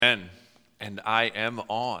And I am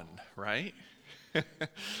on, right?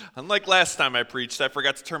 Unlike last time I preached, I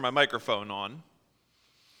forgot to turn my microphone on.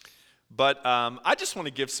 But I just want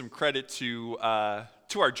to give some credit to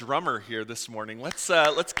our drummer here this morning.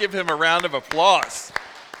 Let's give him a round of applause.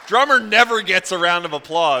 Drummer never gets a round of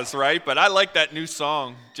applause, right? But I like that new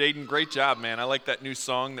song. Jaden, great job, man. I like that new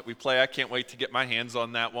song that we play. I can't wait to get my hands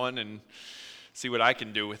on that one and see what I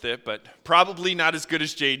can do with it, but probably not as good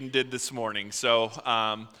as Jaden did this morning. So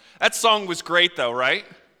that song was great though, right?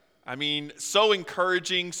 I mean, so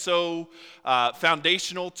encouraging, so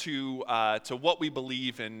foundational to what we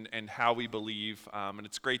believe and how we believe. And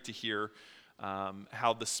it's great to hear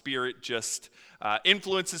how the Spirit just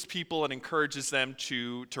influences people and encourages them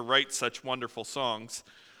to write such wonderful songs.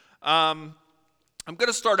 I'm going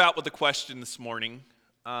to start out with a question this morning.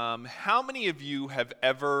 How many of you have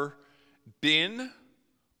ever been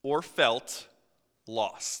or felt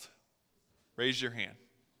lost? Raise your hand.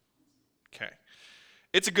 Okay.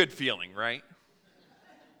 It's a good feeling, right?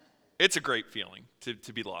 It's a great feeling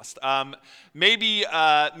to be lost. Maybe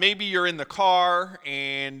you're in the car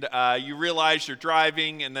and you realize you're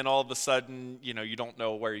driving, and then all of a sudden, you don't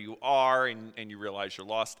know where you are, and you realize you're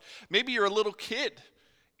lost. Maybe you're a little kid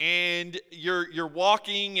and you're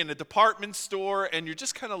walking in a department store, and you're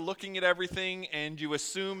just kind of looking at everything, and you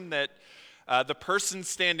assume that the person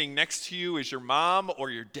standing next to you is your mom or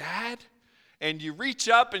your dad, and you reach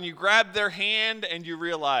up and you grab their hand, and you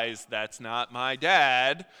realize that's not my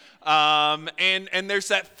dad, and there's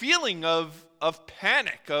that feeling of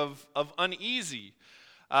panic, of uneasy.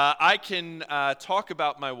 I can talk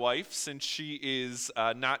about my wife since she is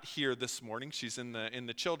not here this morning. She's in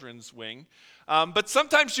the children's wing. But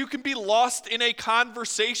sometimes you can be lost in a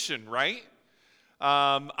conversation, right?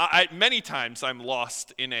 Many times I'm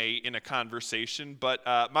lost in a conversation, but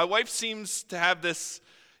my wife seems to have this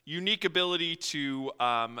unique ability to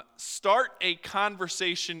start a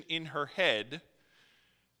conversation in her head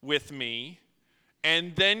with me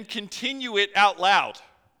and then continue it out loud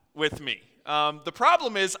with me. The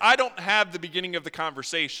problem is I don't have the beginning of the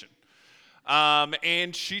conversation,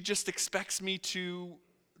 and she just expects me to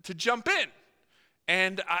jump in.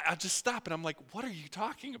 And I just stop, and I'm like, what are you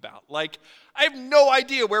talking about? Like, I have no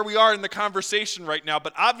idea where we are in the conversation right now,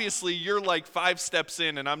 but obviously you're like 5 steps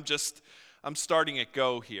in, and I'm starting at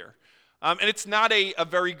go here. And it's not a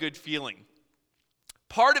very good feeling.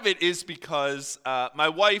 Part of it is because my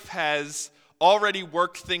wife has already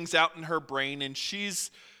worked things out in her brain, and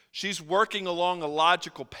she's working along a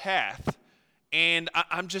logical path, and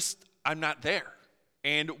I'm not there.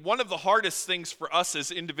 And one of the hardest things for us as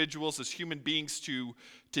individuals, as human beings to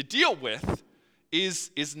deal with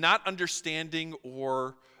is not understanding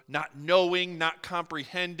or not knowing, not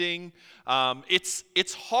comprehending.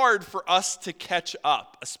 It's hard for us to catch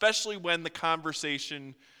up, especially when the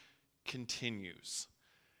conversation continues.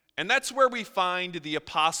 And that's where we find the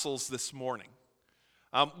apostles this morning.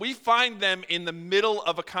 We find them in the middle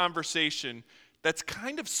of a conversation that's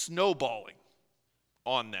kind of snowballing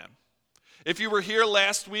on them. If you were here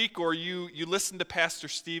last week or you listened to Pastor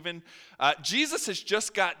Stephen, Jesus has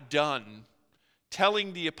just got done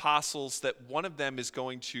telling the apostles that one of them is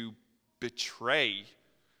going to betray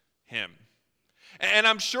him. And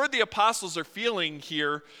I'm sure the apostles are feeling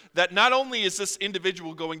here that not only is this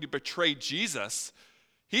individual going to betray Jesus,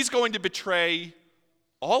 he's going to betray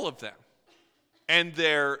all of them. And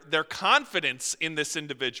their confidence in this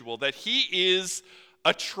individual, that he is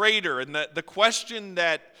a traitor. And the question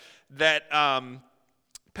that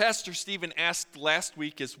Pastor Stephen asked last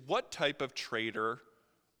week is, what type of traitor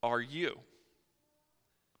are you?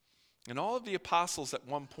 And all of the apostles at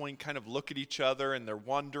one point kind of look at each other, and they're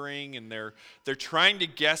wondering, and they're trying to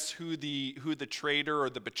guess who the traitor or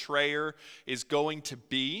the betrayer is going to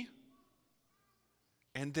be.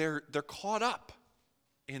 And they're caught up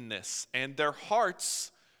in this, and their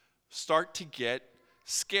hearts start to get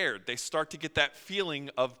scared. They start to get that feeling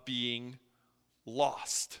of being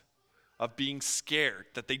lost, of being scared,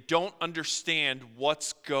 that they don't understand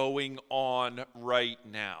what's going on right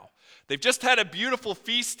now. They've just had a beautiful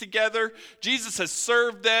feast together. Jesus has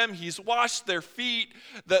served them. He's washed their feet.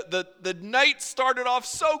 The night started off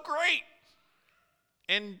so great.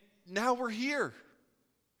 And now we're here.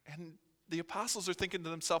 And the apostles are thinking to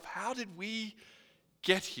themselves, how did we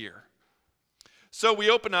get here? So we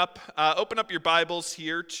open up your Bibles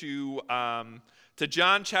here to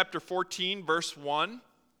John chapter 14, verse 1.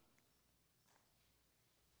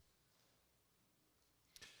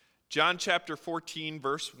 John chapter 14,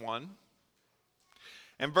 verse 1.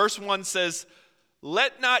 And verse 1 says,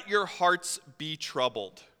 "Let not your hearts be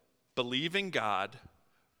troubled. Believe in God.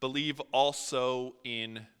 Believe also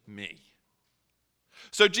in me."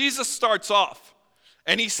 So Jesus starts off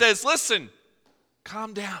and he says, listen,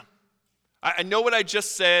 calm down. I know what I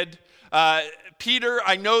just said. Peter,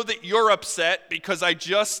 I know that you're upset because I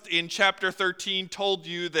just in chapter 13 told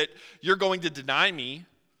you that you're going to deny me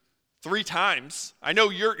 3 times. I know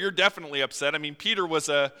you're definitely upset. I mean, Peter was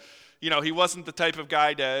he wasn't the type of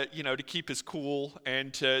guy to keep his cool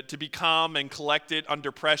and to be calm and collected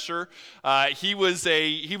under pressure. He was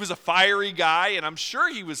a fiery guy, and I'm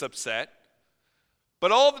sure he was upset.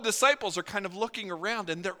 But all the disciples are kind of looking around,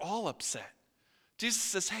 and they're all upset. Jesus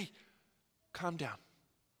says, hey, calm down.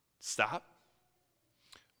 Stop.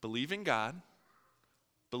 Believe in God.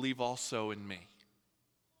 Believe also in me.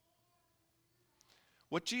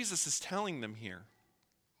 What Jesus is telling them here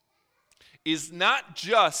is not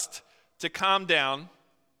just to calm down,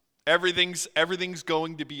 everything's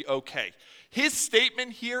going to be okay. His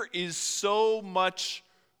statement here is so much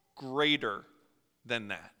greater than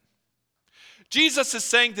that. Jesus is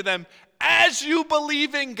saying to them, as you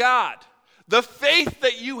believe in God, the faith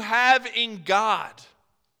that you have in God,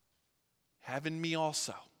 have in me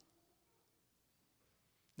also.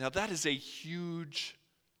 Now that is a huge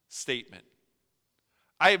statement.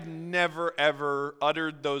 I have never, ever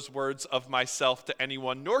uttered those words of myself to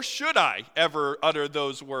anyone, nor should I ever utter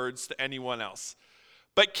those words to anyone else.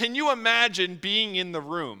 But can you imagine being in the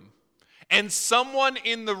room and someone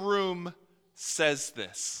in the room says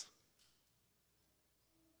this?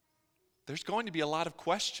 There's going to be a lot of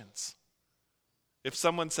questions. If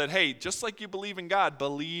someone said, hey, just like you believe in God,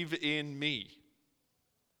 believe in me.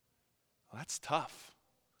 Well, that's tough.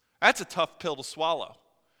 That's a tough pill to swallow.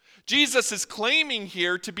 Jesus is claiming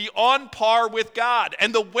here to be on par with God.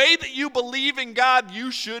 And the way that you believe in God,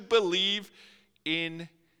 you should believe in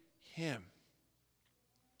him.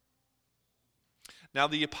 Now,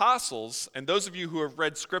 the apostles, and those of you who have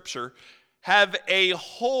read Scripture, have a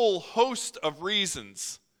whole host of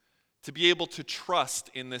reasons to be able to trust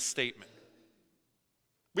in this statement.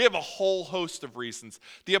 We have a whole host of reasons.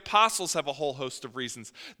 The apostles have a whole host of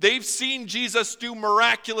reasons. They've seen Jesus do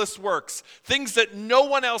miraculous works, things that no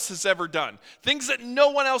one else has ever done, things that no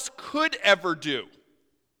one else could ever do.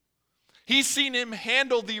 He's seen him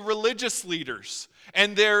handle the religious leaders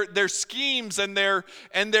and their schemes and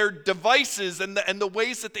their devices and the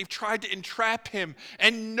ways that they've tried to entrap him.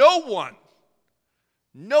 And no one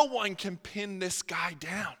can pin this guy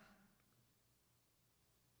down.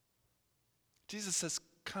 Jesus says,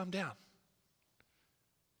 calm down.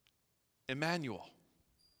 Emmanuel,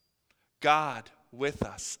 God with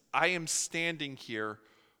us. I am standing here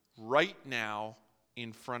right now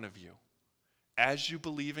in front of you. As you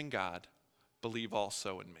believe in God, believe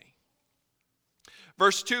also in me.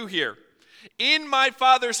 Verse 2 here. In my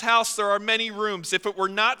Father's house there are many rooms. If it were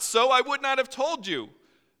not so, I would not have told you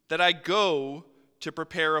that I go to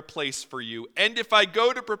prepare a place for you. And if I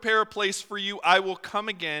go to prepare a place for you, I will come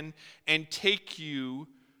again and take you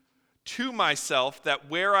to myself, that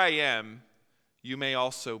where I am, you may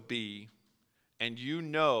also be, and you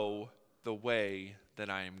know the way that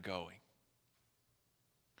I am going.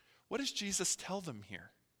 What does Jesus tell them here?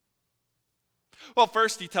 Well,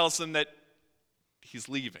 first he tells them that he's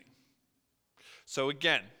leaving. So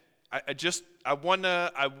again, I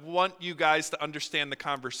want you guys to understand the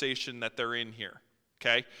conversation that they're in here.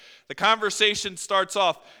 Okay? The conversation starts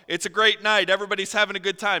off, it's a great night, everybody's having a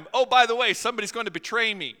good time. Oh, by the way, somebody's going to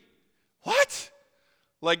betray me. What?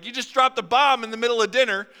 Like, you just dropped a bomb in the middle of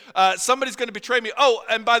dinner. Somebody's going to betray me. Oh,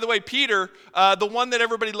 and by the way, Peter, the one that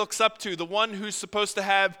everybody looks up to, the one who's supposed to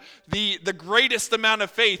have the greatest amount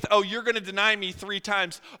of faith. Oh, you're going to deny me 3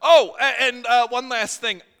 times. Oh, and one last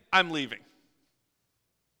thing, I'm leaving.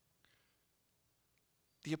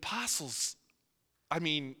 The apostles,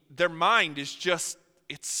 their mind is just,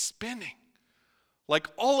 it's spinning. Like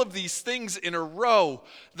all of these things in a row,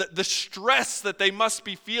 the stress that they must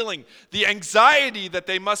be feeling, the anxiety that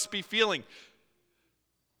they must be feeling.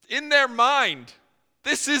 In their mind,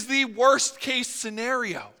 this is the worst case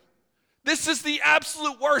scenario. This is the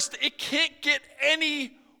absolute worst. It can't get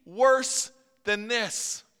any worse than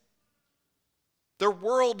this. Their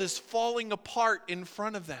world is falling apart in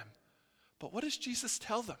front of them. But what does Jesus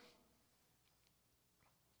tell them?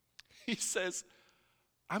 He says,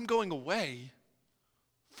 I'm going away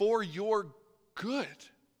for your good,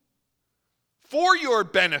 for your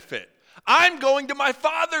benefit. I'm going to my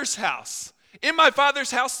Father's house. In my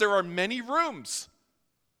Father's house, there are many rooms.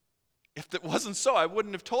 If that wasn't so, I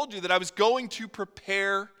wouldn't have told you that I was going to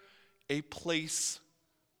prepare a place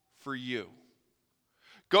for you.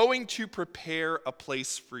 Going to prepare a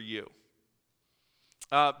place for you.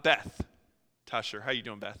 Beth Tusher, how you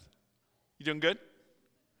doing, Beth? You doing good?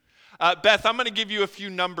 Beth, I'm going to give you a few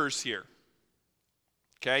numbers here.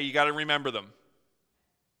 Okay, you got to remember them.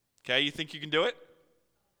 Okay, you think you can do it?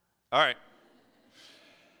 All right.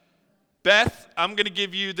 Beth, I'm going to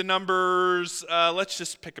give you the numbers. Let's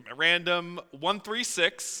just pick them at random.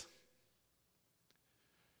 136,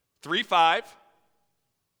 35,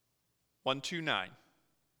 129.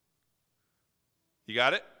 You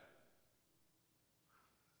got it?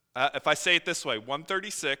 If I say it this way,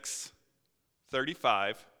 136,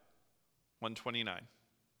 35, 129.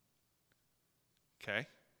 Okay.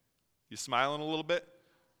 You smiling a little bit?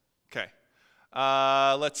 Okay.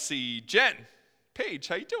 Let's see. Jen, Paige,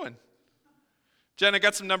 how you doing? Jen, I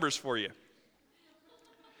got some numbers for you.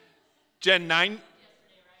 Jen, 9.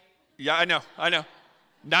 Yeah, I know.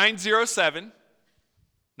 907.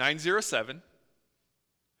 907.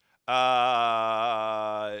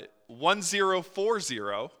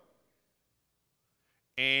 1040.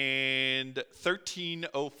 And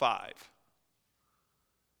 1305.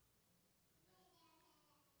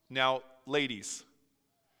 Now, ladies,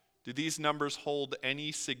 do these numbers hold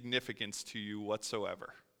any significance to you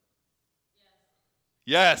whatsoever?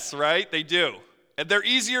 Yes, right? They do. And they're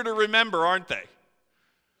easier to remember, aren't they?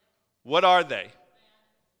 What are they?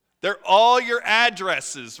 They're all your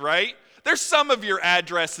addresses, right? There's some of your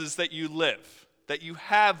addresses that you live, that you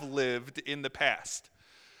have lived in the past.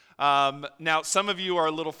 Now, some of you are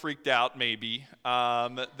a little freaked out, maybe,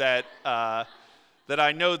 that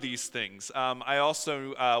I know these things. I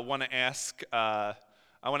also want to ask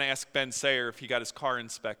Ben Sayer if he got his car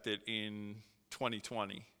inspected in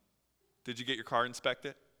 2020. Did you get your car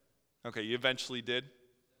inspected? Okay, you eventually did?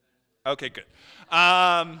 Okay, good.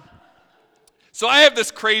 So I have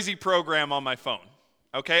this crazy program on my phone,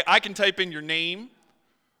 okay? I can type in your name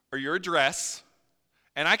or your address,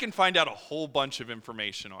 and I can find out a whole bunch of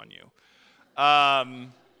information on you,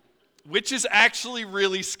 which is actually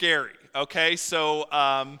really scary, okay? So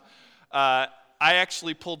I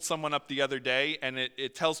actually pulled someone up the other day, and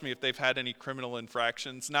it tells me if they've had any criminal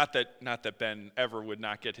infractions. Not that Ben ever would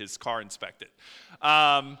not get his car inspected.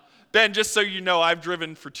 Ben, just so you know, I've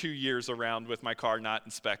driven for 2 years around with my car not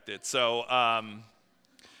inspected. So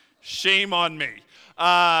shame on me.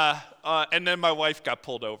 And then my wife got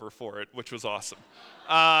pulled over for it, which was awesome.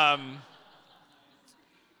 But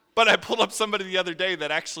I pulled up somebody the other day that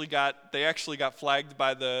actually got flagged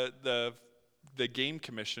by the game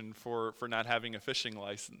commission for not having a fishing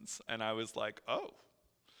license. And I was like, oh,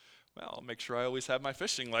 well, I'll make sure I always have my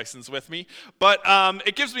fishing license with me. But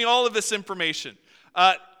it gives me all of this information.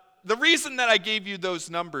 The reason that I gave you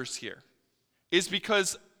those numbers here is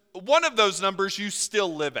because one of those numbers you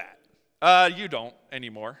still live at. You don't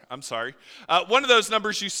anymore. I'm sorry. One of those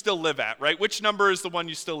numbers you still live at, right? Which number is the one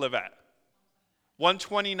you still live at?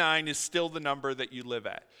 129 is still the number that you live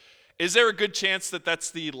at. Is there a good chance that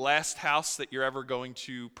that's the last house that you're ever going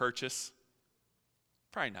to purchase?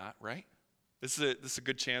 Probably not, right? This is a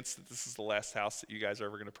good chance that this is the last house that you guys are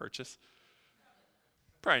ever going to purchase?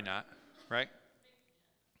 Probably not, right?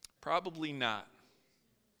 Probably not.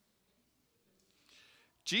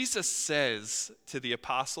 Jesus says to the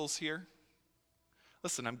apostles here,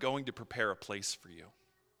 listen, I'm going to prepare a place for you.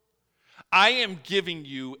 I am giving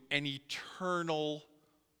you an eternal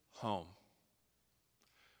home.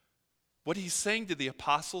 What he's saying to the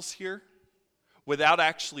apostles here, without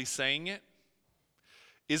actually saying it,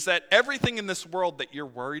 is that everything in this world that you're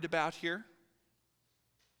worried about here,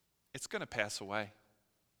 it's going to pass away.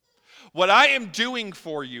 What I am doing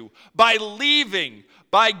for you, by leaving,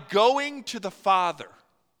 by going to the Father,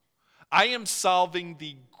 I am solving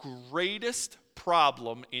the greatest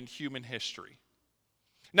problem in human history.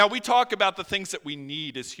 Now, we talk about the things that we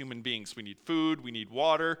need as human beings. We need food, we need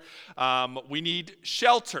water, we need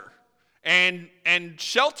shelter. And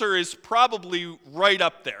shelter is probably right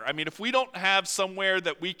up there. I mean, if we don't have somewhere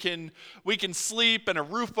that we can sleep and a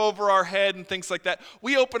roof over our head and things like that,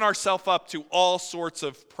 we open ourselves up to all sorts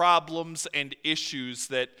of problems and issues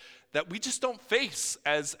that we just don't face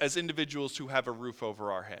as individuals who have a roof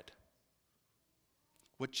over our head.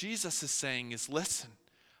 What Jesus is saying is, listen,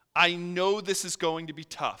 I know this is going to be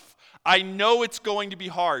tough. I know it's going to be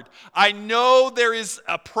hard. I know there is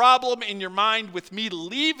a problem in your mind with me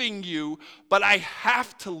leaving you, but I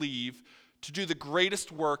have to leave to do the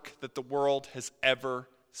greatest work that the world has ever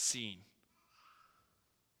seen.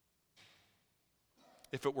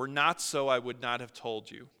 If it were not so, I would not have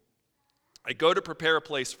told you. I go to prepare a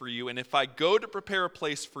place for you, and if I go to prepare a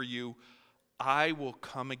place for you, I will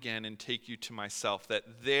come again and take you to myself, that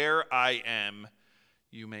there I am,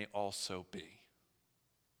 you may also be.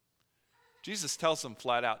 Jesus tells them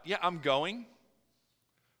flat out, yeah, I'm going,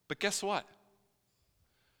 but guess what?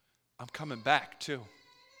 I'm coming back too.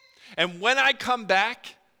 And when I come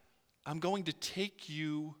back, I'm going to take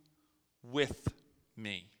you with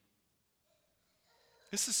me.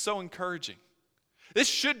 This is so encouraging. This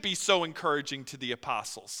should be so encouraging to the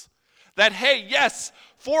apostles. That, hey, yes,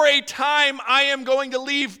 for a time I am going to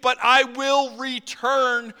leave, but I will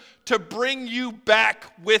return to bring you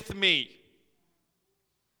back with me.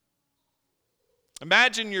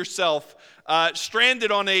 Imagine yourself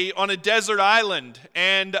stranded on a desert island,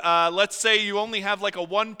 and let's say you only have like a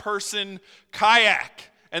one-person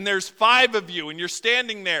kayak, and there's 5 of you, and you're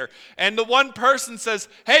standing there, and the one person says,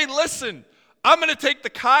 hey, listen, I'm going to take the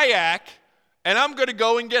kayak, and I'm going to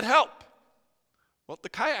go and get help. Well, the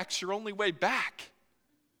kayak's your only way back.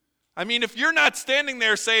 I mean, if you're not standing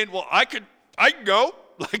there saying, well, I can go,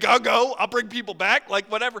 like I'll go, I'll bring people back, like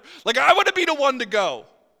whatever. Like I want to be the one to go.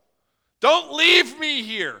 Don't leave me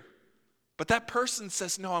here. But that person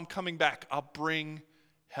says, no, I'm coming back. I'll bring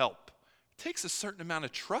help. It takes a certain amount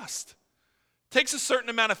of trust. It takes a certain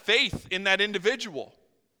amount of faith in that individual.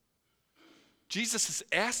 Jesus is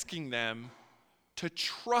asking them to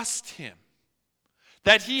trust him.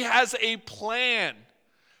 That he has a plan,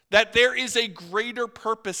 that there is a greater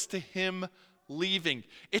purpose to him leaving.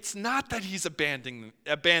 It's not that he's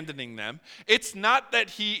abandoning them. It's not that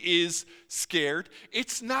he is scared.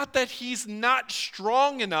 It's not that he's not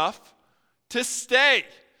strong enough to stay.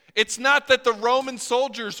 It's not that the Roman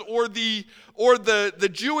soldiers or the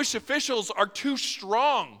Jewish officials are too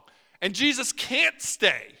strong and Jesus can't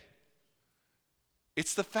stay.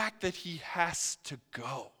 It's the fact that he has to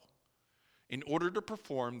go in order to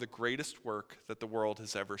perform the greatest work that the world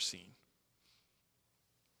has ever seen.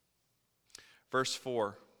 Verse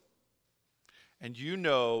 4, and you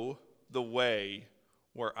know the way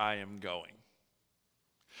where I am going.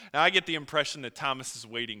 Now I get the impression that Thomas is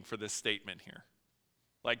waiting for this statement here.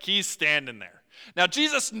 Like he's standing there. Now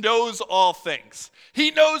Jesus knows all things.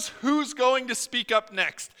 He knows who's going to speak up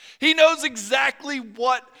next. He knows exactly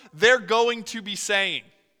what they're going to be saying.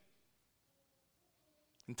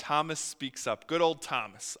 And Thomas speaks up. Good old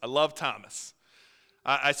Thomas. I love Thomas.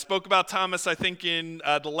 I spoke about Thomas, I think, in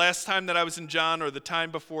the last time that I was in John or the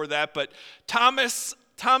time before that. But Thomas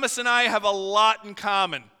and I have a lot in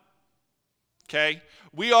common. Okay?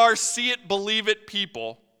 We are see it, believe it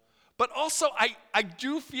people. But also, I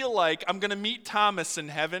do feel like I'm going to meet Thomas in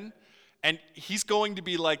heaven, and he's going to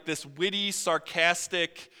be like this witty,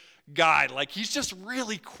 sarcastic guy. Like he's just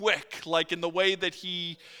really quick, like in the way that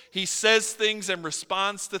he says things and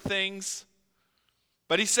responds to things.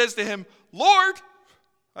 But he says to him, Lord,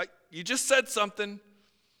 you just said something.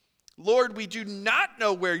 Lord, we do not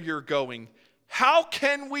know where you're going. How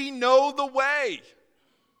can we know the way?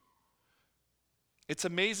 It's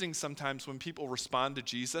amazing sometimes when people respond to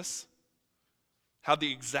Jesus, how the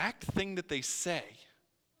exact thing that they say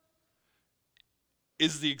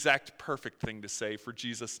is the exact perfect thing to say for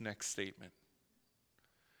Jesus' next statement.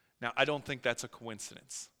 Now, I don't think that's a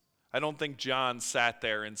coincidence. I don't think John sat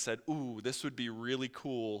there and said, ooh, this would be really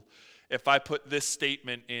cool if I put this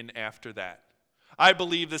statement in after that. I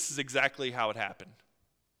believe this is exactly how it happened.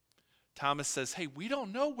 Thomas says, hey, we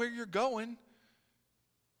don't know where you're going,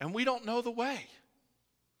 and we don't know the way.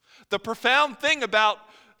 The profound thing about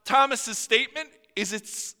Thomas's statement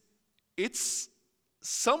is it's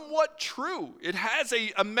somewhat true. It has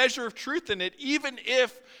a measure of truth in it, even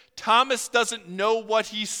if Thomas doesn't know what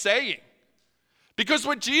he's saying. Because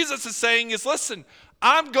what Jesus is saying is, listen,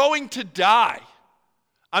 I'm going to die.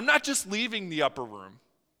 I'm not just leaving the upper room.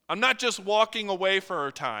 I'm not just walking away for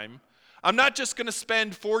a time. I'm not just going to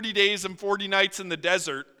spend 40 days and 40 nights in the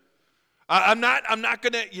desert. I'm not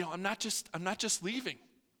going to, I'm not just leaving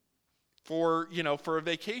for a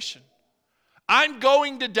vacation. I'm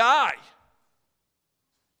going to die.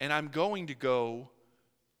 And I'm going to go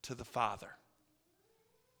to the Father.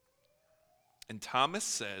 And Thomas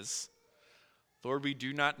says, Lord, we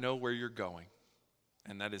do not know where you're going.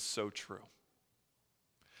 And that is so true.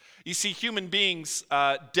 You see, human beings,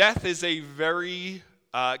 death is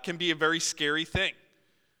can be a very scary thing.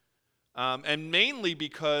 And mainly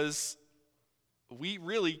because we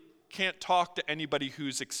really can't talk to anybody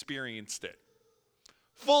who's experienced it.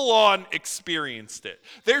 Full on experienced it.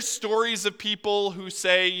 There's stories of people who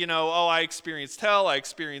say, I experienced hell, I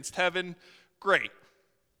experienced heaven. Great.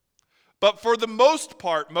 But for the most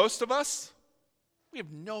part, most of us, we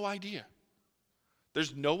have no idea.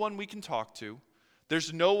 There's no one we can talk to.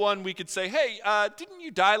 There's no one we could say, hey, didn't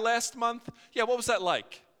you die last month? Yeah, what was that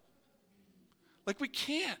like? Like, we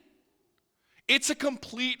can't. It's a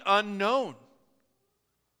complete unknown.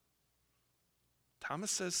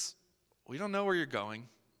 Thomas says, we don't know where you're going.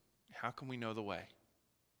 How can we know the way?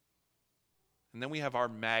 And then we have our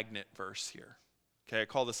magnet verse here. Okay, I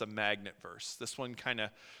call this a magnet verse. This one kind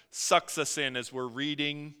of sucks us in as we're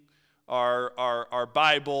reading our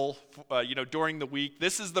Bible, during the week.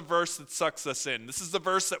 This is the verse that sucks us in. This is the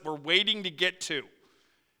verse that we're waiting to get to.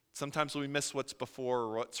 Sometimes we miss what's before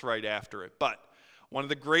or what's right after it. But one of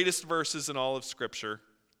the greatest verses in all of Scripture,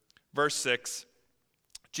 verse 6,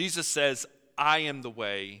 Jesus says, I am the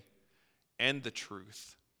way and the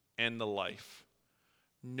truth and the life.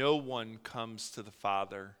 No one comes to the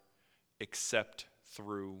Father except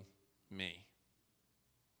through me.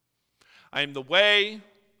 I am the way,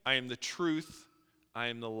 I am the truth, I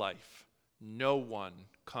am the life. No one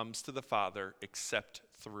comes to the Father except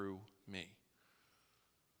through me.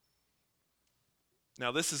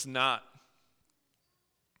 Now, this is not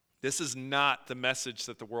the message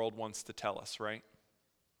that the world wants to tell us, right?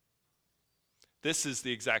 This is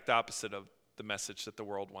the exact opposite of the message that the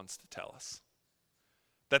world wants to tell us.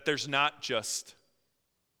 That there's not just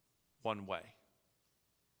one way.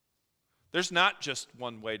 There's not just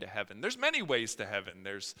one way to heaven. There's many ways to heaven.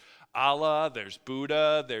 There's Allah, there's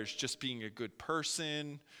Buddha, there's just being a good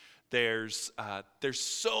person. There's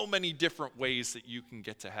so many different ways that you can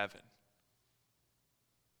get to heaven.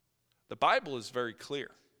 The Bible is very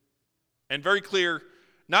clear. And very clear,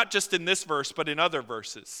 not just in this verse, but in other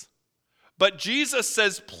verses. But Jesus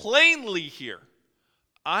says plainly here,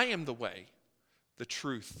 I am the way, the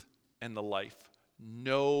truth, and the life.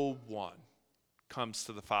 No one comes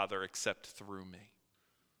to the Father except through me.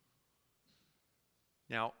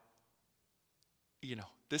 Now,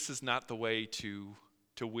 this is not the way to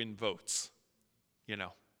win votes,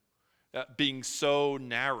 being so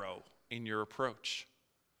narrow in your approach.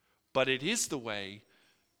 But it is the way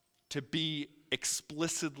to be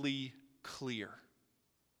explicitly clear.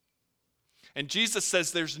 And Jesus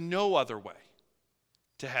says there's no other way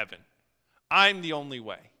to heaven. I'm the only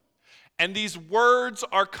way. And these words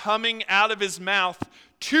are coming out of his mouth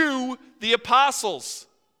to the apostles.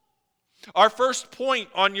 Our first point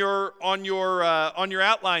on your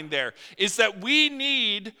outline there is that we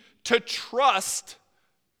need to trust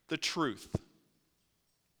the truth.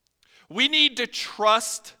 We need to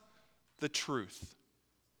trust the truth.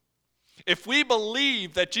 If we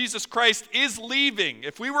believe that Jesus Christ is leaving,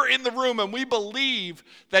 if we were in the room and we believe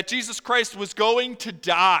that Jesus Christ was going to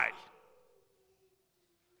die,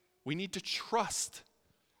 we need to trust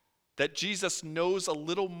that Jesus knows a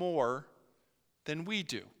little more than we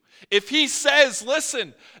do. If he says,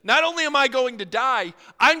 listen, not only am I going to die,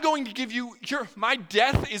 I'm going to give you, my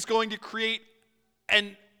death is going to create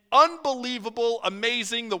an unbelievable,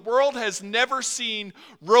 amazing, the world has never seen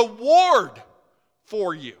reward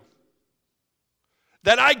for you.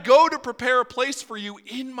 That I go to prepare a place for you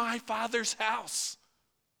in my Father's house.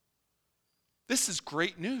 This is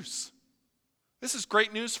great news. This is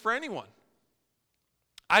great news for anyone.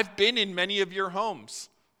 I've been in many of your homes.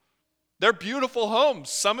 They're beautiful homes.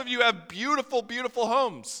 Some of you have beautiful, beautiful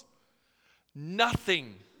homes.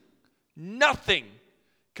 Nothing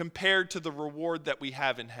compared to the reward that we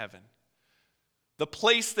have in heaven. The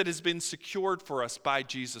place that has been secured for us by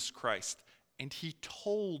Jesus Christ. And he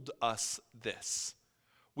told us this.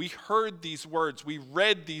 We heard these words. We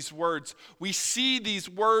read these words. We see these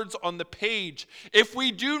words on the page. If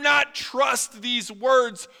we do not trust these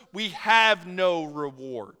words, we have no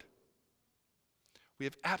reward. We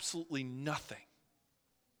have absolutely nothing.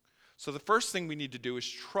 So the first thing we need to do is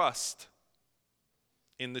trust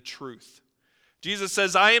in the truth. Jesus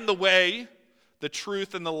says, I am the way, the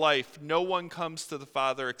truth, and the life. No one comes to the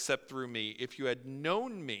Father except through me. If you had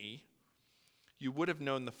known me, you would have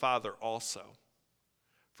known the Father also.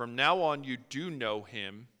 From now on, you do know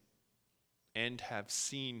him and have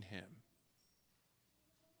seen him.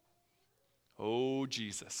 Oh,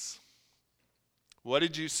 Jesus. What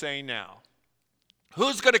did you say now?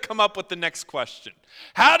 Who's going to come up with the next question?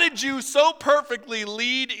 How did you so perfectly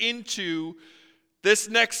lead into this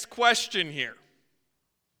next question here?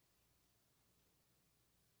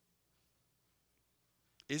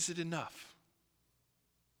 Is it enough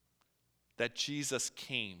that Jesus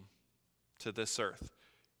came to this earth?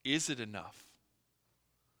 Is it enough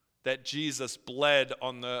that Jesus bled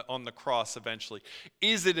on the cross eventually?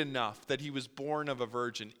 Is it enough that he was born of a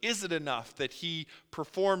virgin? Is it enough that he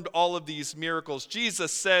performed all of these miracles?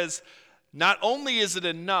 Jesus says, not only is it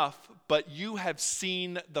enough, but you have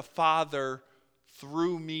seen the Father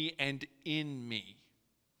through me and in me.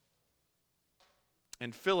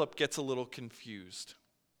 And Philip gets a little confused.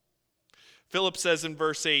 Philip says in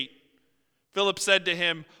verse 8, Philip said to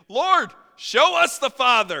him, Lord, show us the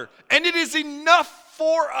Father, and it is enough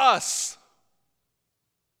for us.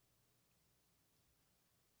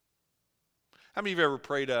 How many of you have ever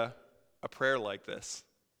prayed a prayer like this?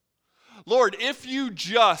 Lord, if you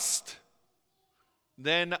just,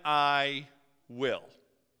 then I will.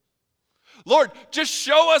 Lord, just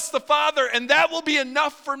show us the Father, and that will be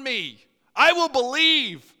enough for me. I will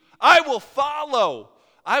believe. I will follow.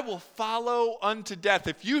 I will follow unto death.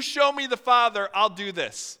 If you show me the Father, I'll do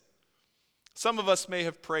this. Some of us may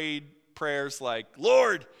have prayed prayers like,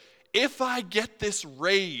 Lord, if I get this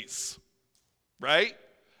raise, right,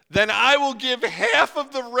 then I will give half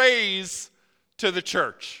of the raise to the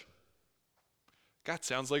church. God,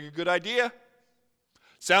 sounds like a good idea.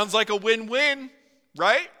 Sounds like a win-win,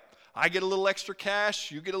 right? I get a little extra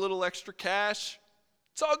cash, you get a little extra cash.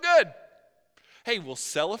 It's all good. Hey, we'll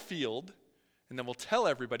sell a field, and then we'll tell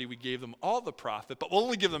everybody we gave them all the profit, but we'll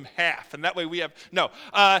only give them half, and that way we have,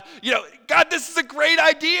 God, this is a great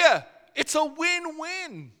idea. It's a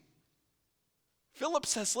win-win. Philip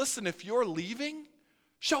says, listen, if you're leaving,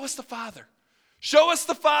 show us the Father. Show us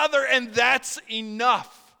the Father, and that's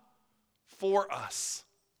enough for us.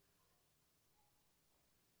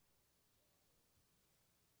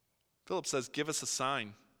 Philip says, give us a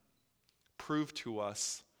sign. Prove to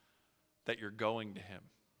us that you're going to him,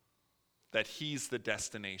 that he's the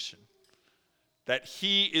destination, that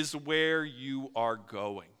he is where you are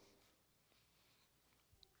going.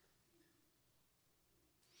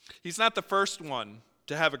 He's not the first one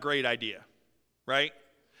to have a great idea, right?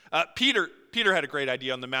 Peter had a great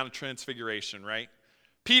idea on the Mount of Transfiguration, right?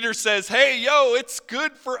 Peter says, hey, it's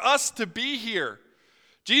good for us to be here.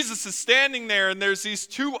 Jesus is standing there, and there's these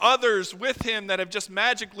two others with him that have just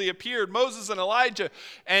magically appeared, Moses and Elijah.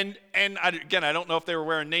 And I don't know if they were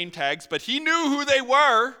wearing name tags, but he knew who they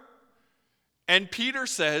were. And Peter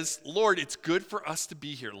says, Lord, it's good for us to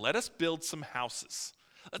be here. Let us build some houses.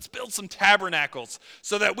 Let's build some tabernacles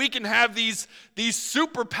so that we can have these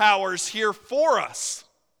superpowers here for us.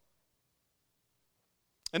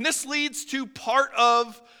 And this leads to part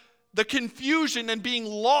of the confusion and being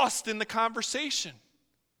lost in the conversation.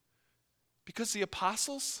 Because the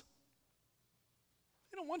apostles,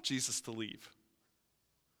 they don't want Jesus to leave.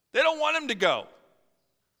 They don't want him to go.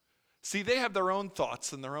 See, they have their own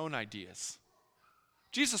thoughts and their own ideas.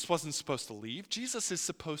 Jesus wasn't supposed to leave. Jesus is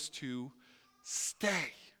supposed to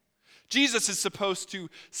stay. Jesus is supposed to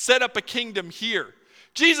set up a kingdom here.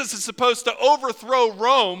 Jesus is supposed to overthrow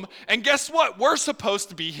Rome, and guess what? We're supposed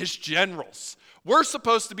to be his generals. We're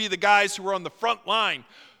supposed to be the guys who are on the front line.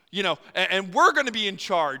 And we're going to be in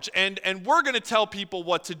charge, and we're going to tell people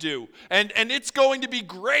what to do, and it's going to be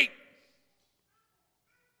great.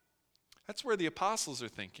 That's where the apostles are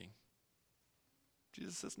thinking.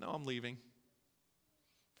 Jesus says, no, I'm leaving.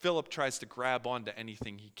 Philip tries to grab onto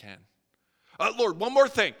anything he can. Lord, one more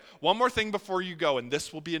thing before you go, and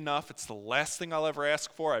this will be enough. It's the last thing I'll ever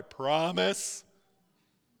ask for, I promise.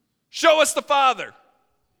 Show us the Father.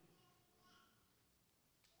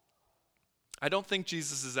 I don't think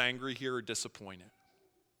Jesus is angry here or disappointed.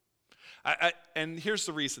 And here's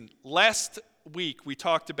the reason. Last week we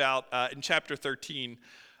talked about, in chapter 13,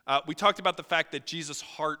 we talked about the fact that Jesus'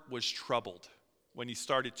 heart was troubled when he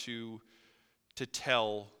started to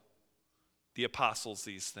tell the apostles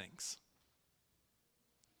these things.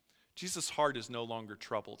 Jesus' heart is no longer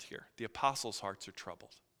troubled here. The apostles' hearts are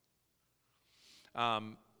troubled.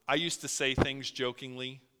 I used to say things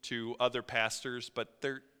jokingly to other pastors, but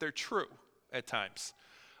they're true at times,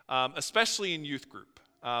 especially in youth group.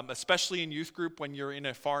 Especially in youth group when you're in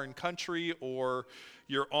a foreign country or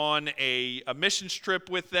you're on a missions trip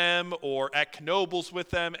with them or at Knoebels with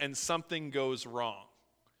them and something goes wrong.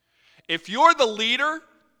 If you're the leader,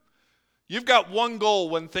 you've got one goal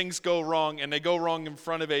when things go wrong and they go wrong in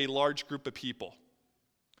front of a large group of people.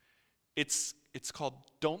 It's called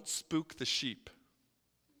don't spook the sheep.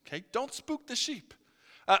 Okay? Don't spook the sheep.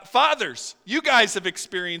 Fathers, you guys have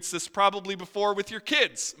experienced this probably before with your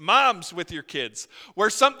kids, moms with your kids, where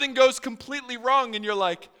something goes completely wrong and you're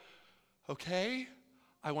like, okay,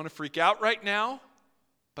 I want to freak out right now,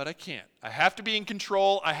 but I can't. I have to be in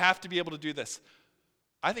control. I have to be able to do this.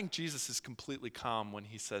 I think Jesus is completely calm when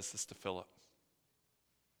he says this to Philip.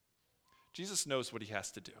 Jesus knows what he has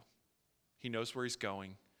to do. He knows where he's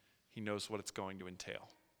going. He knows what it's going to entail.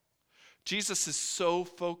 Jesus is so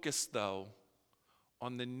focused, though,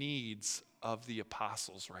 on the needs of the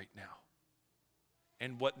apostles right now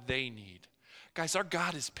and what they need. Guys, our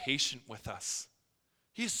God is patient with us.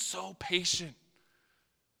 He is so patient.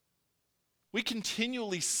 We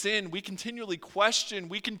continually sin. We continually question.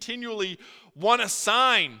 We continually want a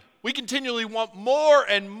sign. We continually want more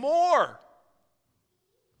and more.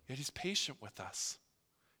 Yet he's patient with us.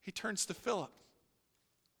 He turns to Philip.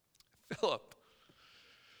 Philip,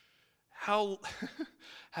 how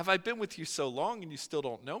have I been with you so long and you still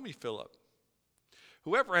don't know me, Philip?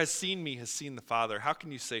 Whoever has seen me has seen the Father. How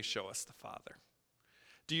can you say, 'Show us the Father'?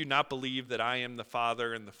 Do you not believe that I am the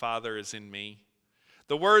Father and the Father is in me?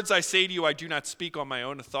 The words I say to you, I do not speak on my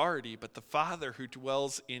own authority, but the Father who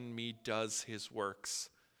dwells in me does his works.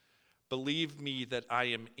 Believe me that I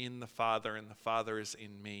am in the Father and the Father is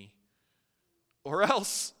in me. Or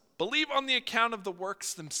else, believe on the account of the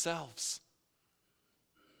works themselves."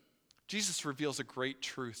 Jesus reveals a great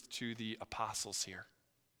truth to the apostles here.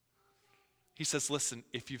 He says, listen,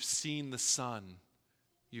 if you've seen the Son,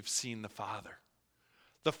 you've seen the Father.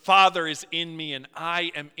 The Father is in me and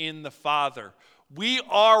I am in the Father. We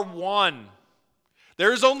are one.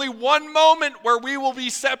 There is only one moment where we will be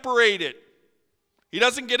separated. He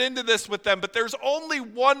doesn't get into this with them, but there's only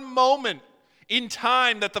one moment in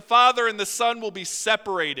time that the Father and the Son will be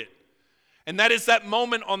separated. And that is that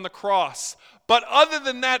moment on the cross. But other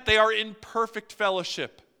than that, they are in perfect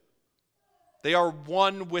fellowship. They are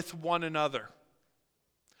one with one another.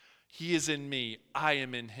 He is in me, I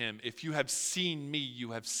am in him. If you have seen me,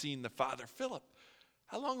 you have seen the Father. Philip,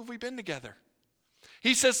 how long have we been together?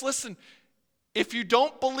 He says, listen, if you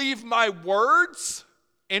don't believe my words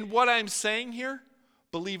and what I'm saying here,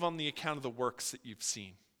 believe on the account of the works that you've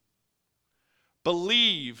seen.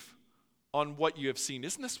 Believe on what you have seen.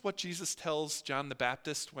 Isn't this what Jesus tells John the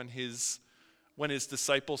Baptist when his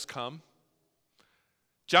disciples come?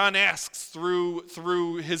 John asks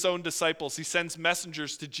through his own disciples. He sends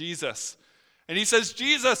messengers to Jesus. And he says,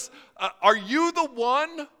 Jesus, are you the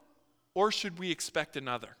one, or should we expect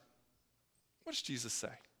another? What does Jesus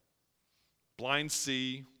say? Blind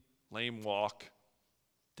see, lame walk,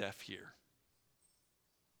 deaf hear.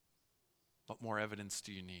 What more evidence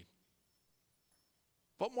do you need?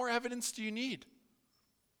 What more evidence do you need?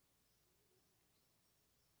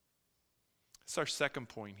 That's our second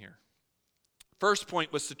point here. First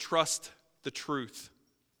point was to trust the truth.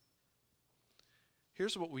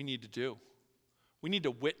 Here's what we need to do. We need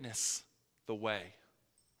to witness the way.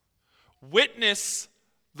 Witness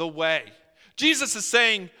the way. Jesus is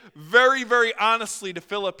saying very, very honestly to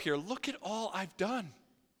Philip here, look at all I've done.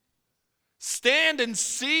 Stand and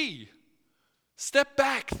see. Step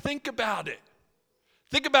back, think about it.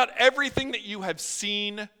 Think about everything that you have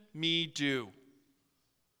seen me do.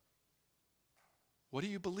 What do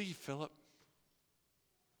you believe, Philip?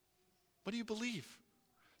 What do you believe?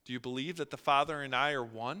 Do you believe that the Father and I are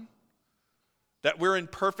one? That we're in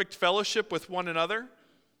perfect fellowship with one another?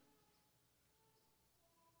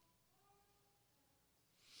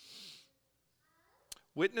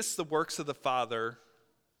 Witness the works of the Father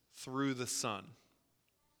through the Son.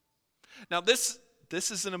 Now this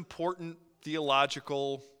is an important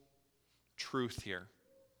theological truth here.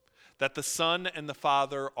 That the Son and the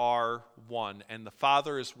Father are one, and the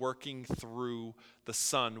Father is working through the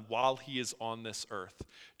Son while he is on this earth.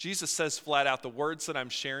 Jesus says flat out, the words that I'm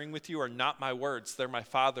sharing with you are not my words, they're my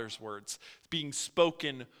Father's words, being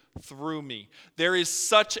spoken through me. There is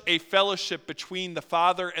such a fellowship between the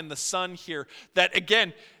Father and the Son here that,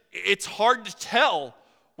 again, it's hard to tell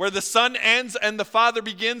where the Son ends and the Father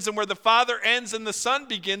begins, and where the Father ends and the Son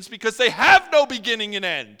begins, because they have no beginning and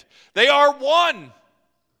end. They are one.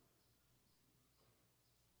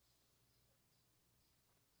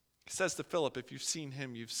 He says to Philip, if you've seen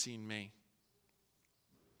him, you've seen me.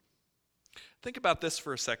 Think about this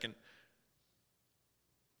for a second.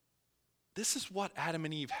 This is what Adam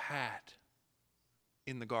and Eve had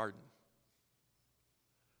in the garden.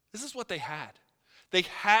 This is what they had. They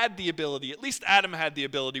had the ability, at least Adam had the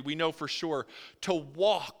ability, we know for sure, to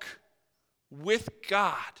walk with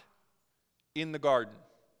God in the garden.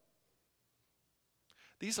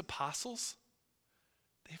 These apostles,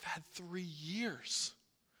 they've had 3 years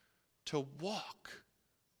to walk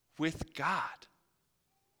with God.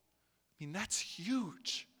 I mean, that's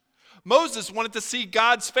huge. Moses wanted to see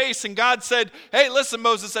God's face, and God said, hey, listen,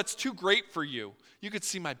 Moses, that's too great for you. You could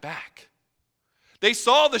see my back. They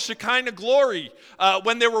saw the Shekinah glory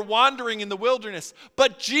when they were wandering in the wilderness.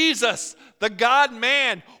 But Jesus, the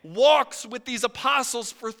God-man, walks with these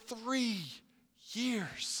apostles for 3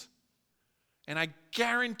 years. And I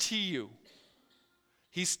guarantee you,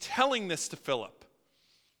 he's telling this to Philip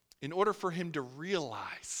in order for him to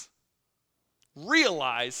realize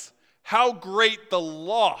how great the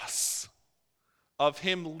loss of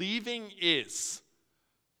him leaving is,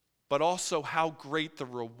 but also how great the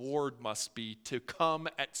reward must be to come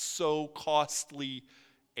at so costly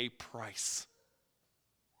a price.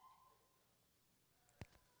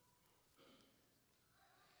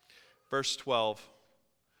 Verse 12,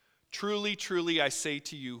 truly, truly, I say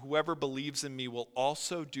to you, whoever believes in me will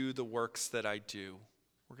also do the works that I do.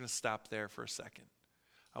 We're going to stop there for a second.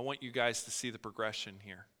 I want you guys to see the progression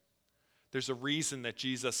here. There's a reason that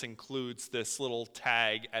Jesus includes this little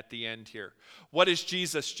tag at the end here. What has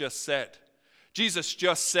Jesus just said? Jesus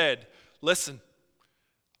just said, listen,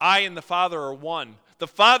 I and the Father are one. The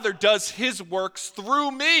Father does his works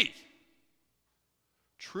through me.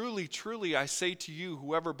 Truly, truly, I say to you,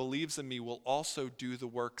 whoever believes in me will also do the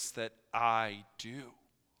works that I do.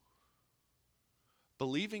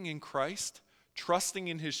 Believing in Christ, trusting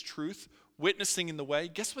in his truth, witnessing in the way,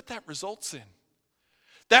 guess what that results in?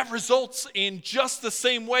 That results in just the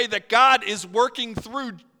same way that God is working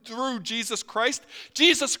through Jesus Christ.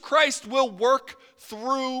 Jesus Christ will work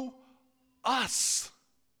through us.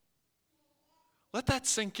 Let that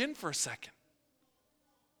sink in for a second.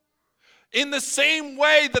 In the same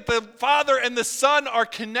way that the Father and the Son are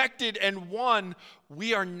connected and one,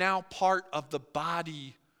 we are now part of the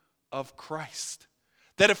body of Christ.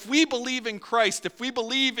 That if we believe in Christ, if we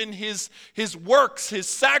believe in his works, his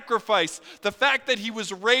sacrifice, the fact that he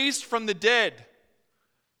was raised from the dead,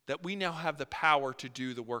 that we now have the power to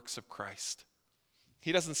do the works of Christ.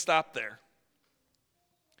 He doesn't stop there.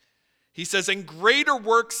 He says, and greater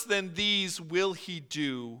works than these will he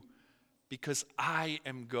do, because I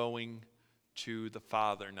am going to the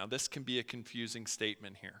Father. Now this can be a confusing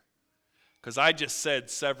statement here, because I just said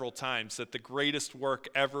several times that the greatest work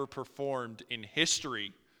ever performed in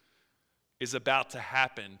history is about to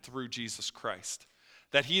happen through Jesus Christ.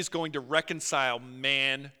 That he is going to reconcile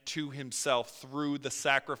man to himself through the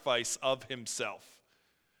sacrifice of himself.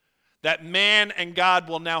 That man and God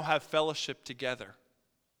will now have fellowship together.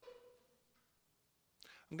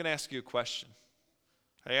 I'm going to ask you a question.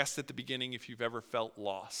 I asked at the beginning if you've ever felt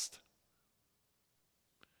lost.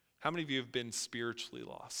 How many of you have been spiritually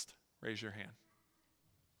lost? Raise your hand.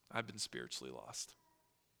 I've been spiritually lost.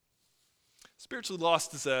 Spiritually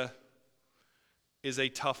lost is a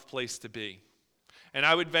tough place to be. And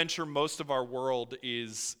I would venture most of our world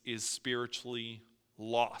is spiritually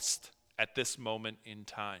lost at this moment in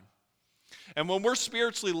time. And when we're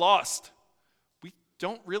spiritually lost, we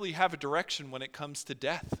don't really have a direction when it comes to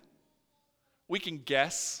death. We can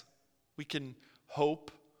guess, we can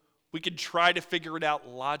hope, we can try to figure it out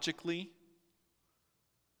logically.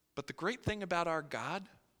 But the great thing about our God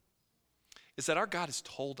is that our God has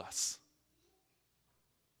told us.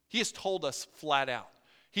 He has told us flat out.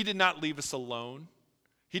 He did not leave us alone.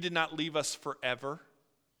 He did not leave us forever.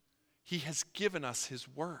 He has given us his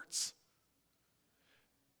words.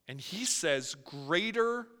 And he says,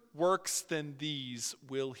 greater works than these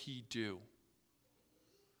will he do.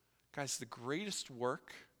 Guys, the greatest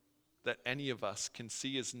work that any of us can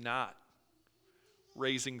see is not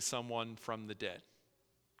raising someone from the dead.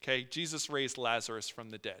 Okay, Jesus raised Lazarus from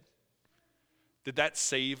the dead. Did that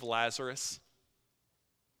save Lazarus?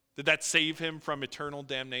 Did that save him from eternal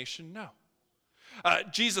damnation? No.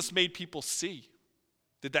 Jesus made people see.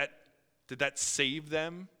 Did that save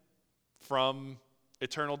them from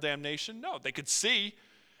eternal damnation? No, they could see.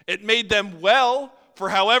 It made them well for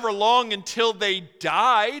however long until they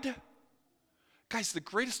died. Guys, the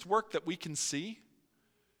greatest work that we can see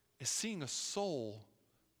is seeing a soul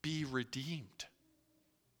be redeemed.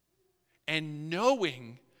 And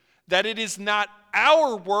knowing that it is not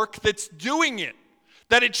our work that's doing it,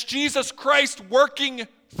 that it's Jesus Christ working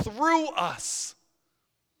through us.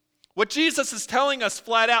 What Jesus is telling us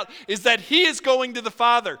flat out is that he is going to the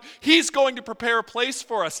Father. He's going to prepare a place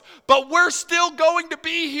for us, but we're still going to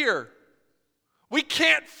be here. We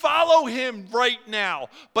can't follow him right now,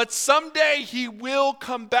 but someday he will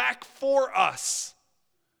come back for us.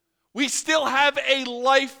 We still have a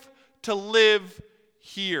life to live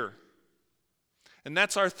here. And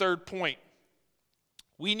that's our third point.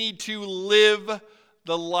 We need to live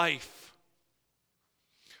the life.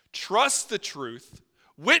 Trust the truth,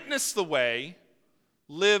 witness the way,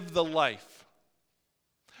 live the life.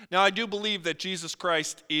 Now, I do believe that Jesus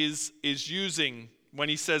Christ is using, when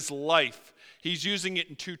he says life, he's using it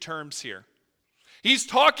in two terms here. He's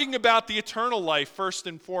talking about the eternal life first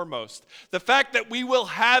and foremost. The fact that we will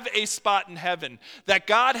have a spot in heaven, that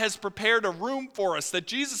God has prepared a room for us, that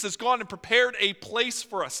Jesus has gone and prepared a place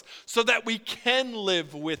for us so that we can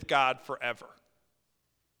live with God forever.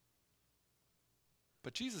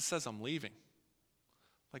 But Jesus says, I'm leaving.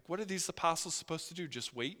 Like, what are these apostles supposed to do?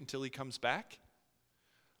 Just wait until he comes back?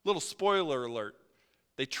 Little spoiler alert.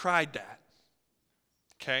 They tried that.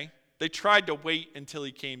 Okay? They tried to wait until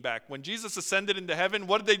he came back. When Jesus ascended into heaven,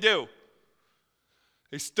 what did they do?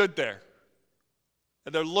 They stood there.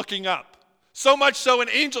 And they're looking up. So much so an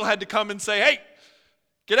angel had to come and say, hey,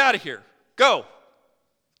 get out of here. Go.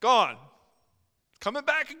 Gone. Coming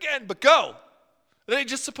back again, but go. Are they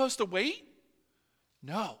just supposed to wait?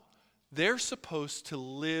 No. They're supposed to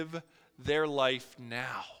live their life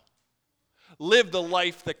now. live the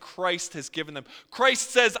life that Christ has given them.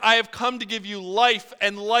 Christ says, I have come to give you life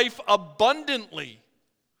and life abundantly.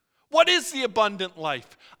 What is the abundant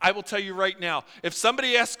life? I will tell you right now, if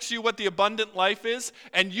somebody asks you what the abundant life is,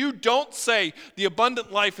 and you don't say the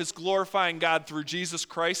abundant life is glorifying God through Jesus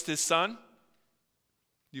Christ, his Son,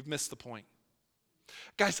 you've missed the point.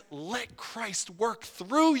 Guys, let Christ work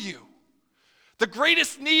through you. The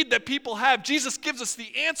greatest need that people have, Jesus gives us the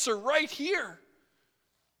answer right here.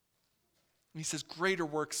 And he says, greater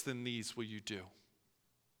works than these will you do.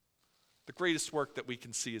 The greatest work that we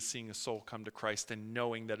can see is seeing a soul come to Christ and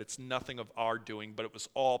knowing that it's nothing of our doing, but it was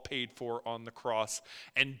all paid for on the cross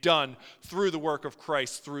and done through the work of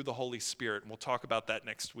Christ, through the Holy Spirit. And we'll talk about that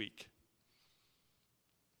next week.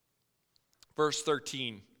 Verse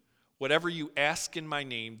 13, whatever you ask in my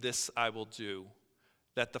name, this I will do,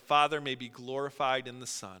 that the Father may be glorified in the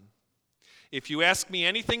Son. If you ask me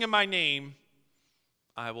anything in my name,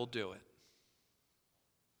 I will do it.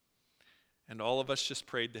 And all of us just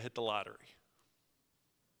prayed to hit the lottery.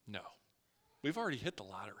 No. We've already hit the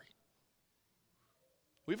lottery.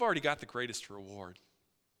 We've already got the greatest reward.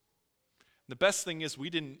 The best thing is we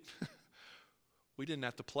didn't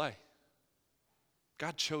have to play.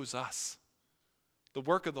 God chose us. The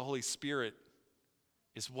work of the Holy Spirit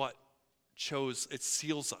is what it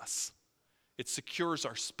seals us. It secures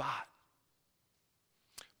our spot.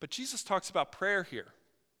 But Jesus talks about prayer here.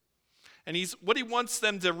 And what he wants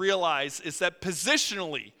them to realize is that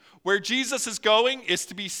positionally, where Jesus is going is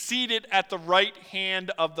to be seated at the right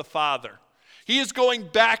hand of the Father. He is going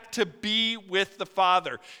back to be with the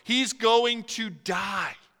Father. He's going to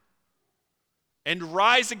die and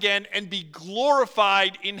rise again and be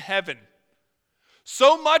glorified in heaven.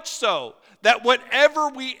 So much so that whatever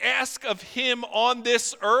we ask of him on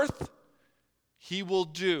this earth, he will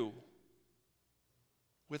do,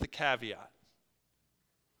 with a caveat.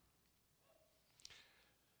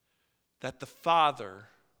 That the Father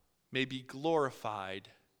may be glorified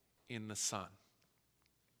in the Son.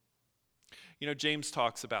 You know, James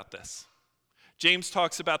talks about this. James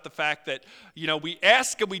talks about the fact that, we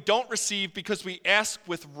ask and we don't receive because we ask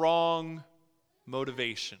with wrong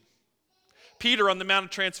motivation. Peter on the Mount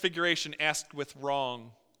of Transfiguration asked with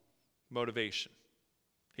wrong motivation.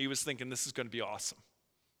 He was thinking, this is going to be awesome.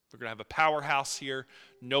 We're going to have a powerhouse here.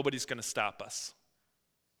 Nobody's going to stop us.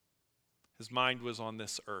 His mind was on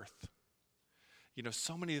this earth.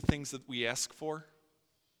 So many of the things that we ask for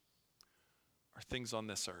are things on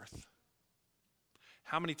this earth.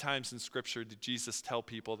 How many times in Scripture did Jesus tell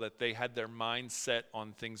people that they had their mind set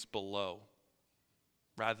on things below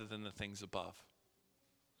rather than the things above?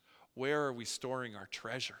 Where are we storing our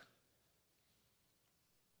treasure?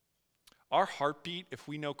 Our heartbeat, if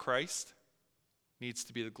we know Christ, needs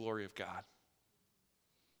to be the glory of God.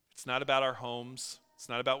 It's not about our homes. It's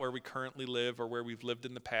not about where we currently live or where we've lived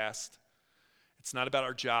in the past. It's not about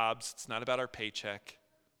our jobs. It's not about our paycheck.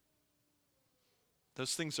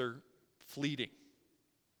 Those things are fleeting.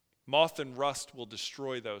 Moth and rust will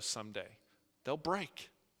destroy those someday. They'll break.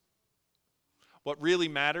 What really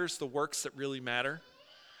matters, the works that really matter,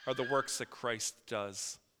 are the works that Christ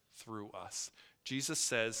does through us. Jesus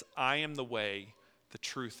says, I am the way, the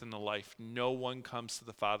truth, and the life. No one comes to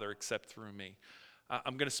the Father except through me.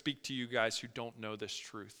 I'm going to speak to you guys who don't know this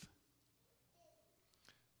truth.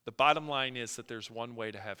 The bottom line is that there's one way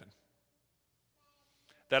to heaven.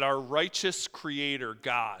 That our righteous Creator,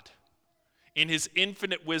 God, in his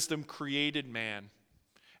infinite wisdom created man,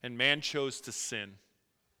 and man chose to sin.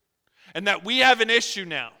 And that we have an issue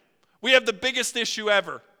now. We have the biggest issue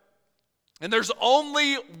ever. And there's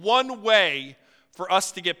only one way for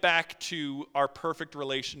us to get back to our perfect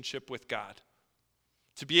relationship with God.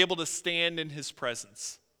 To be able to stand in his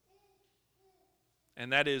presence.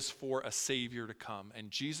 And that is for a Savior to come. And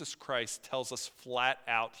Jesus Christ tells us flat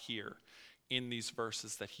out here in these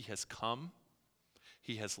verses that he has come,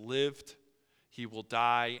 he has lived, he will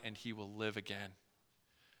die, and he will live again.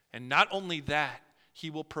 And not only that, he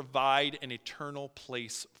will provide an eternal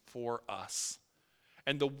place for us.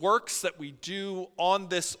 And the works that we do on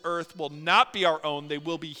this earth will not be our own, they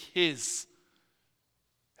will be his.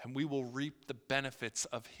 And we will reap the benefits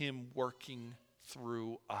of him working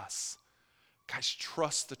through us. Guys,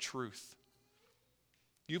 trust the truth.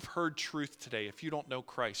 You've heard truth today. If you don't know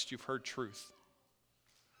Christ, you've heard truth.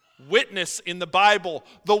 Witness in the Bible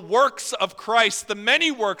the works of Christ, the many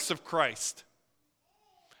works of Christ.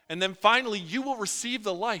 And then finally, you will receive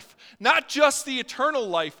the life. Not just the eternal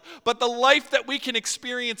life, but the life that we can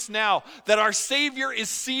experience now. That our Savior is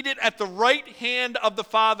seated at the right hand of the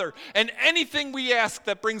Father. And anything we ask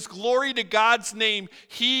that brings glory to God's name,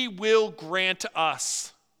 he will grant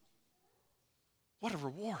us. What a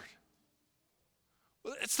reward.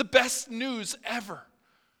 It's the best news ever.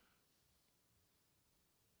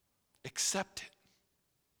 Accept it.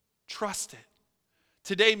 Trust it.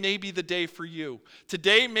 Today may be the day for you.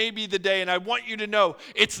 Today may be the day, and I want you to know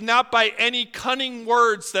it's not by any cunning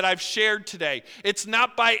words that I've shared today. It's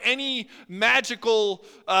not by any magical,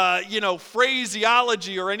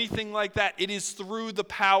 phraseology or anything like that. It is through the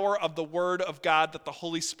power of the Word of God that the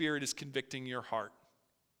Holy Spirit is convicting your heart.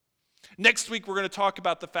 Next week, we're going to talk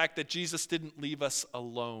about the fact that Jesus didn't leave us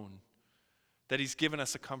alone, that He's given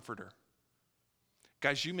us a comforter.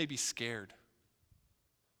 Guys, you may be scared.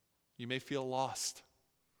 You may feel lost.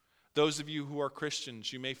 Those of you who are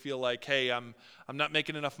Christians, you may feel like, hey, I'm not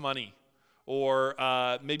making enough money. Or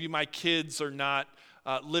maybe my kids are not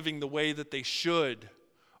living the way that they should.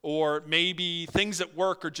 Or maybe things at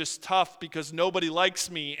work are just tough because nobody likes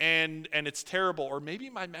me and it's terrible. Or maybe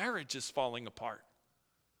my marriage is falling apart.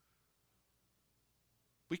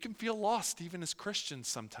 We can feel lost even as Christians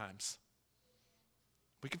sometimes.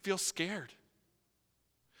 We can feel scared.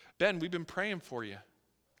 Ben, we've been praying for you.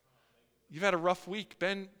 You've had a rough week.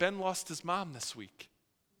 Ben lost his mom this week.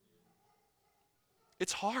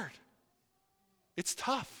 It's hard. It's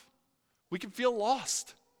tough. We can feel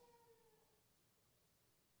lost.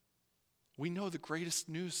 We know the greatest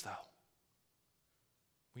news, though.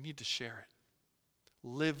 We need to share it.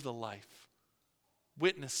 Live the life.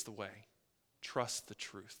 Witness the way. Trust the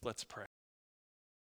truth. Let's pray.